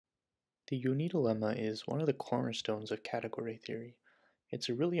The Yoneda lemma is one of the cornerstones of category theory. It's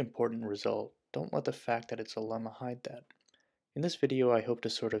a really important result. Don't let the fact that it's a lemma hide that. In this video, I hope to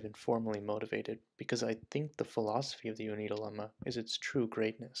sort of informally motivate it because I think the philosophy of the Yoneda lemma is its true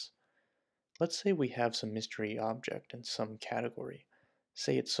greatness. Let's say we have some mystery object in some category.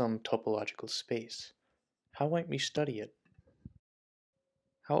 Say it's some topological space. How might we study it?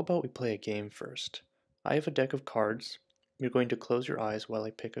 How about we play a game first? I have a deck of cards. You're going to close your eyes while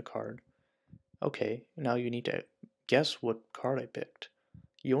I pick a card. Okay, now you need to guess what card I picked.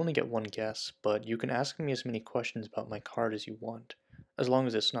 You only get one guess, but you can ask me as many questions about my card as you want, as long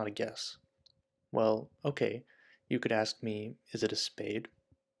as it's not a guess. Well, okay, you could ask me, is it a spade?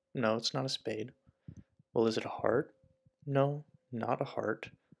 No, it's not a spade. Well, is it a heart? No, not a heart.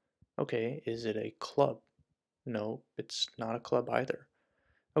 Okay, is it a club? No, it's not a club either.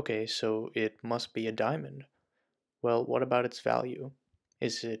 Okay, so it must be a diamond. Well, what about its value?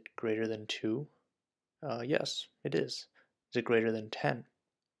 Is it greater than 2? Yes, it is. Is it greater than 10?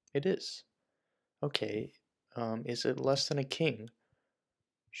 It is. Okay, is it less than a king?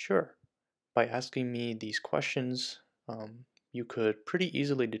 Sure. By asking me these questions, you could pretty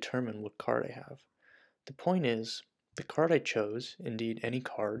easily determine what card I have. The point is, the card I chose, indeed any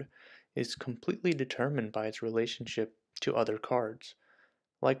card, is completely determined by its relationship to other cards.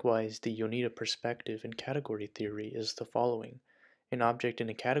 Likewise, the Yoneda perspective in category theory is the following. An object in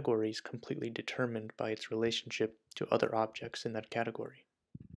a category is completely determined by its relationship to other objects in that category.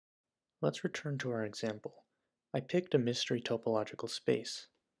 Let's return to our example. I picked a mystery topological space.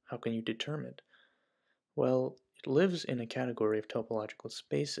 How can you determine it? Well, it lives in a category of topological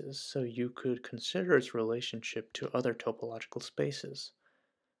spaces, so you could consider its relationship to other topological spaces.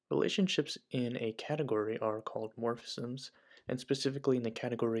 Relationships in a category are called morphisms, and specifically in the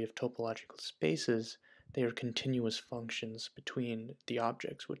category of topological spaces, they are continuous functions between the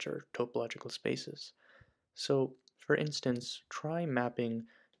objects, which are topological spaces. So, for instance, try mapping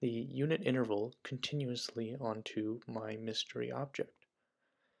the unit interval continuously onto my mystery object.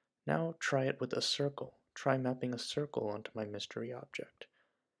 Now try it with a circle. Try mapping a circle onto my mystery object.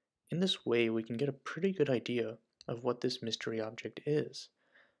 In this way, we can get a pretty good idea of what this mystery object is.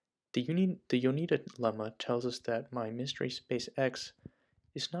 The Yoneda lemma tells us that my mystery space X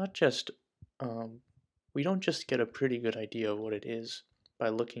is not just, we don't just get a pretty good idea of what it is by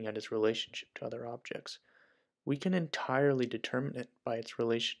looking at its relationship to other objects. We can entirely determine it by its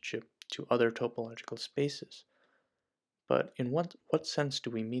relationship to other topological spaces. But in what sense do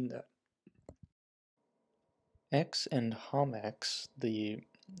we mean that? X and Hom-X, the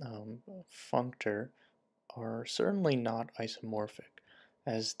functor, are certainly not isomorphic,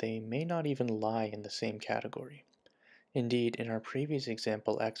 as they may not even lie in the same category. Indeed, in our previous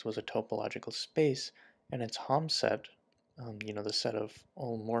example, X was a topological space, and its Hom set, the set of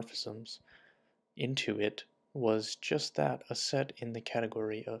all morphisms into it, was just that, a set in the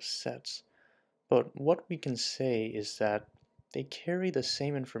category of sets. But what we can say is that they carry the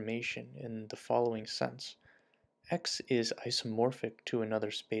same information in the following sense. X is isomorphic to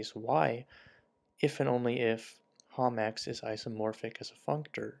another space Y if and only if Hom-X is isomorphic as a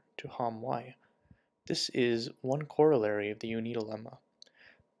functor to Hom-Y. This is one corollary of the Yoneda lemma.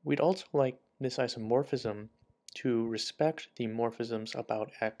 We'd also like this isomorphism to respect the morphisms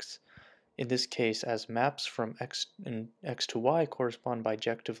about X, in this case as maps from X to Y correspond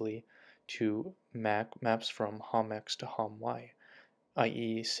bijectively to maps from Hom-X to Hom-Y,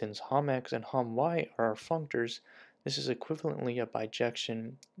 i.e. since Hom-X and Hom-Y are our functors, this is equivalently a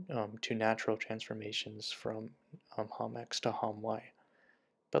bijection to natural transformations from Hom-X to Hom-Y.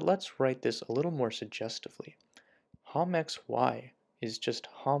 But let's write this a little more suggestively. Hom-XY is just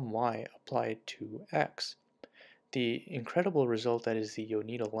Hom-Y applied to X. The incredible result that is the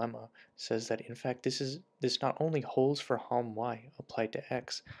Yoneda lemma says that in fact this not only holds for Hom-Y applied to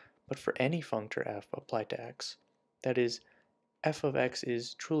X, but for any functor f applied to X. That is, f of x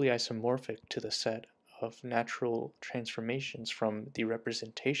is truly isomorphic to the set of natural transformations from the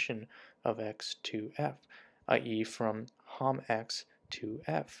representation of x to f, i.e. from Hom-X to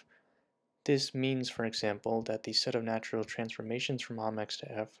f. This means, for example, that the set of natural transformations from Hom-X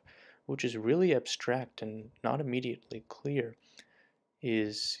to f, which is really abstract and not immediately clear,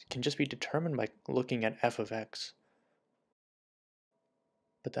 can just be determined by looking at f of x.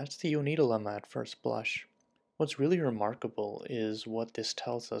 But that's the Yoneda lemma at first blush. What's really remarkable is what this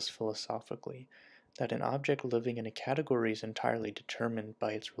tells us philosophically, that an object living in a category is entirely determined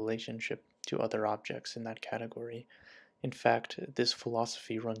by its relationship to other objects in that category. In fact, this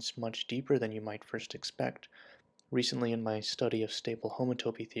philosophy runs much deeper than you might first expect. Recently, in my study of stable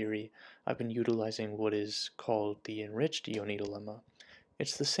homotopy theory, I've been utilizing what is called the enriched Yoneda lemma.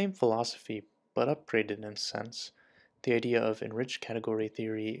 It's the same philosophy, but upgraded in a sense. The idea of enriched category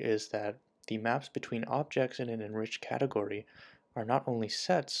theory is that the maps between objects in an enriched category are not only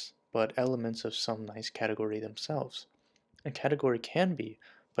sets, but elements of some nice category themselves. A category can be,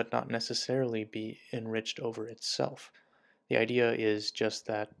 but not necessarily be, enriched over itself. The idea is just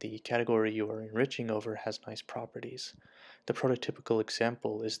that the category you are enriching over has nice properties. The prototypical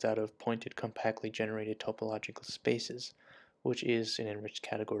example is that of pointed compactly generated topological spaces, which is an enriched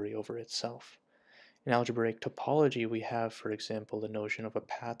category over itself. In algebraic topology, we have, for example, the notion of a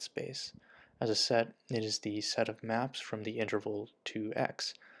path space. As a set, it is the set of maps from the interval to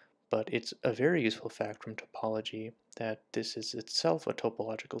x, but it's a very useful fact from topology that this is itself a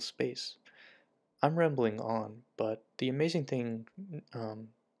topological space. I'm rambling on, but the amazing thing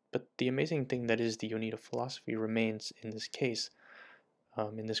that is the Yoneda philosophy remains in this case,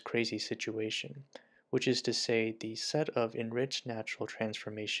 in this crazy situation, which is to say the set of enriched natural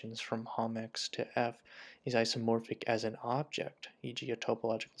transformations from Hom x to f is isomorphic as an object, e.g. a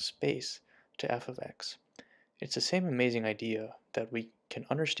topological space, to f of x. It's the same amazing idea that we can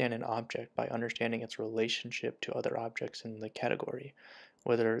understand an object by understanding its relationship to other objects in the category,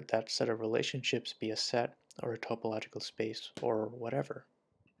 whether that set of relationships be a set or a topological space or whatever.